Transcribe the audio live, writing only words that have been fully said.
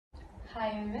Hi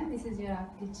everyone, this is your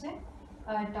art teacher.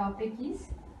 Our topic is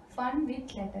fun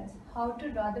with letters. How to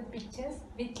draw the pictures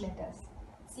with letters.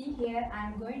 See here, I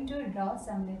am going to draw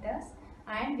some letters,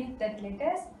 and with that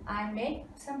letters I make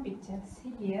some pictures.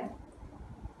 See here,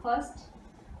 first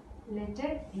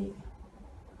letter A.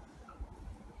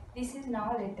 This is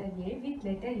now letter A. With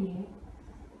letter A,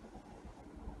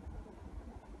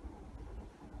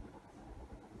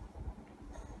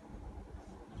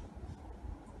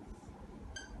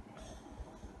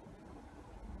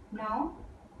 now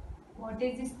what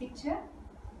is this picture?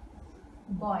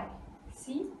 Boy.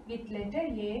 See, with letter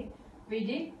A we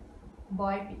did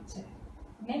boy picture.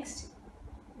 Next,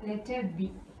 letter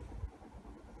B.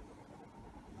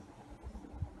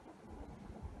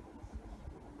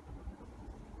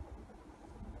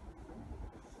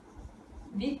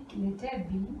 With letter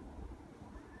B,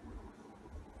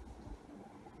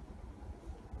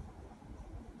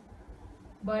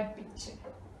 bird picture.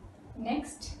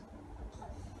 Next,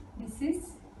 this is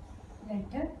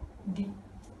letter D.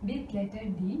 With letter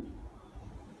D,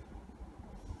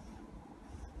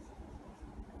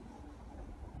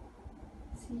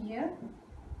 see here,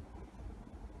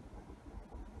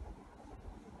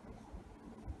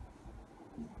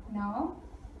 now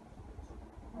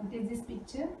what is this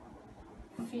picture?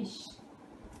 Fish.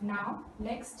 Now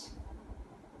next,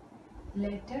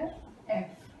 letter F.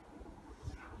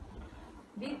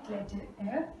 With letter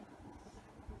F,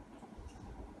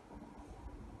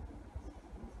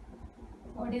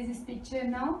 what is this picture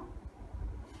now?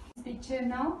 This picture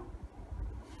now,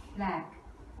 flag,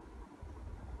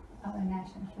 our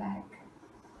national flag.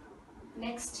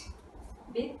 Next,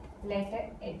 with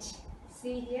letter H.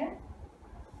 See here,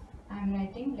 I am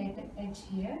writing letter H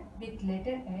here. With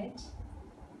letter H,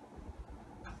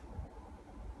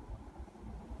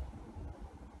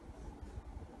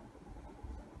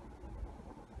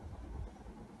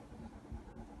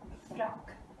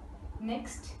 frog.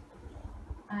 Next,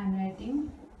 I am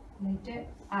writing letter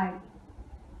I.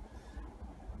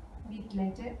 With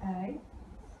letter I,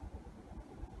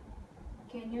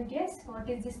 can you guess what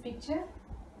is this picture?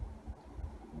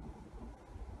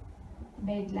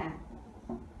 Bedlam.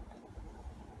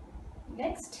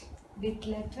 Next, with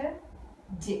letter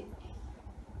J.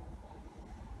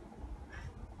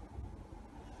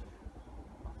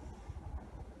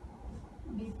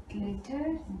 With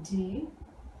letter J,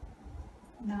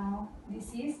 now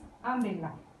this is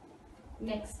umbrella.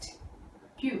 Next,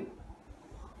 Q.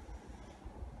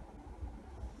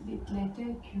 With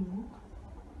letter Q,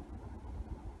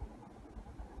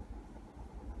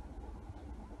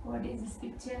 what is this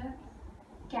picture?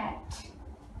 Cat.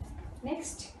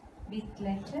 Next, with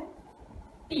letter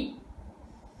T.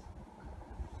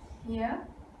 Here,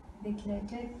 with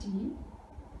letter T,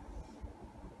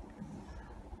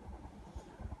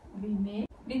 we make,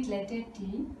 with letter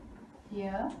T,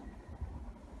 here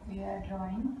we are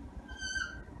drawing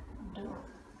door.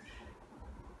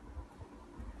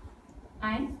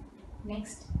 And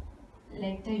next,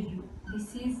 letter U.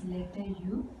 This is letter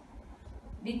U.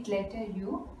 With letter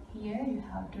U, here you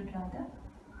have to draw the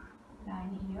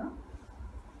line here.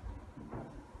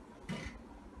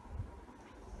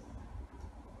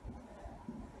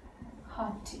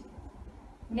 Heart.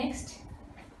 Next,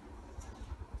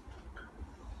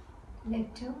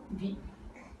 letter V.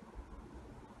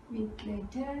 With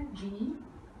letter V,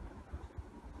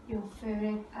 your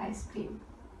favorite ice cream.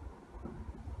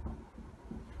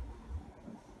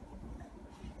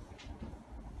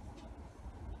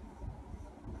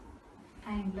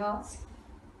 And last,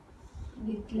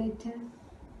 with letter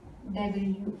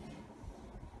W.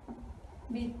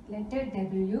 With letter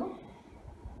W,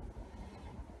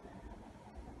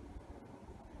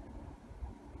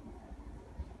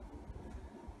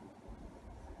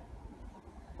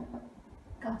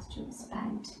 costumes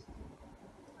pant.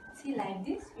 See, like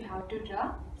this you have to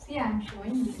draw. See, I am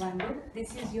showing this one book.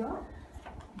 This is your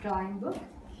drawing book.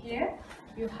 Here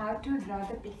you have to draw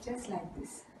the pictures like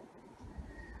this.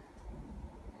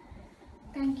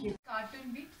 Thank you.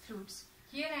 Cartoon with fruits.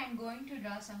 Here I am going to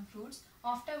draw some fruits.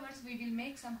 Afterwards we will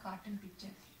make some cartoon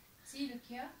pictures. See, look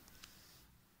here.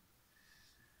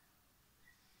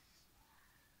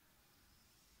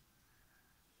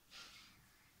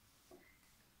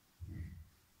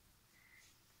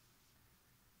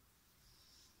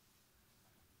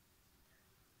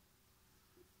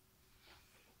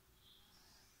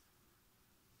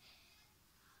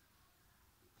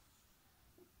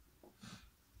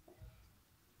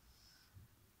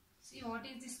 See, what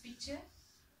is this picture?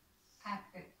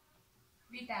 Apple.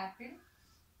 With apple,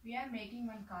 we are making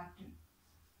one cartoon.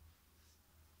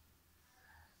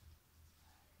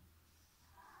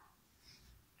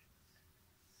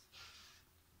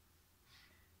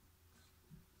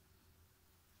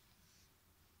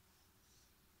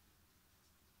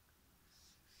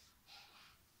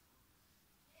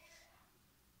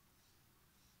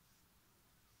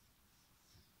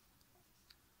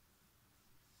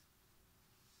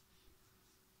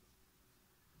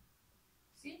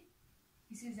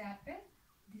 This is apple.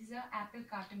 This is a apple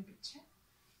cartoon picture.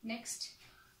 Next,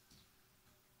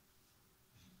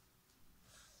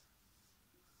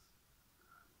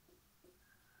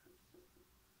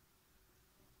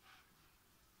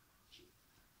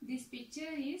 this picture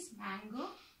is mango.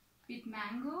 With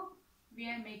mango, we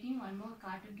are making one more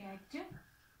cartoon character.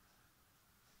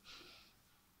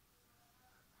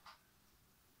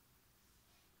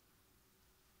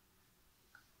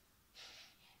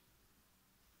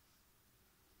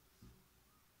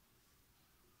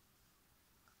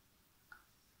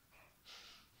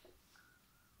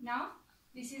 Now,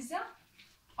 this is the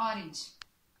orange.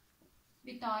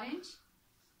 With orange,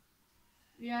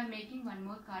 we are making one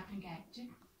more cartoon character.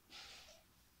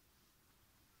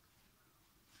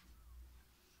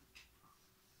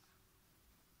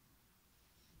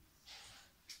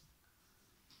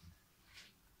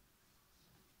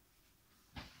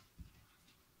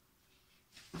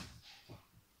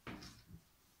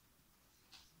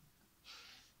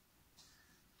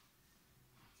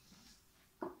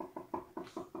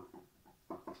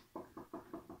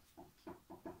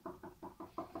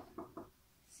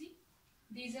 See,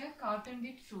 these are cartoon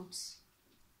with fruits.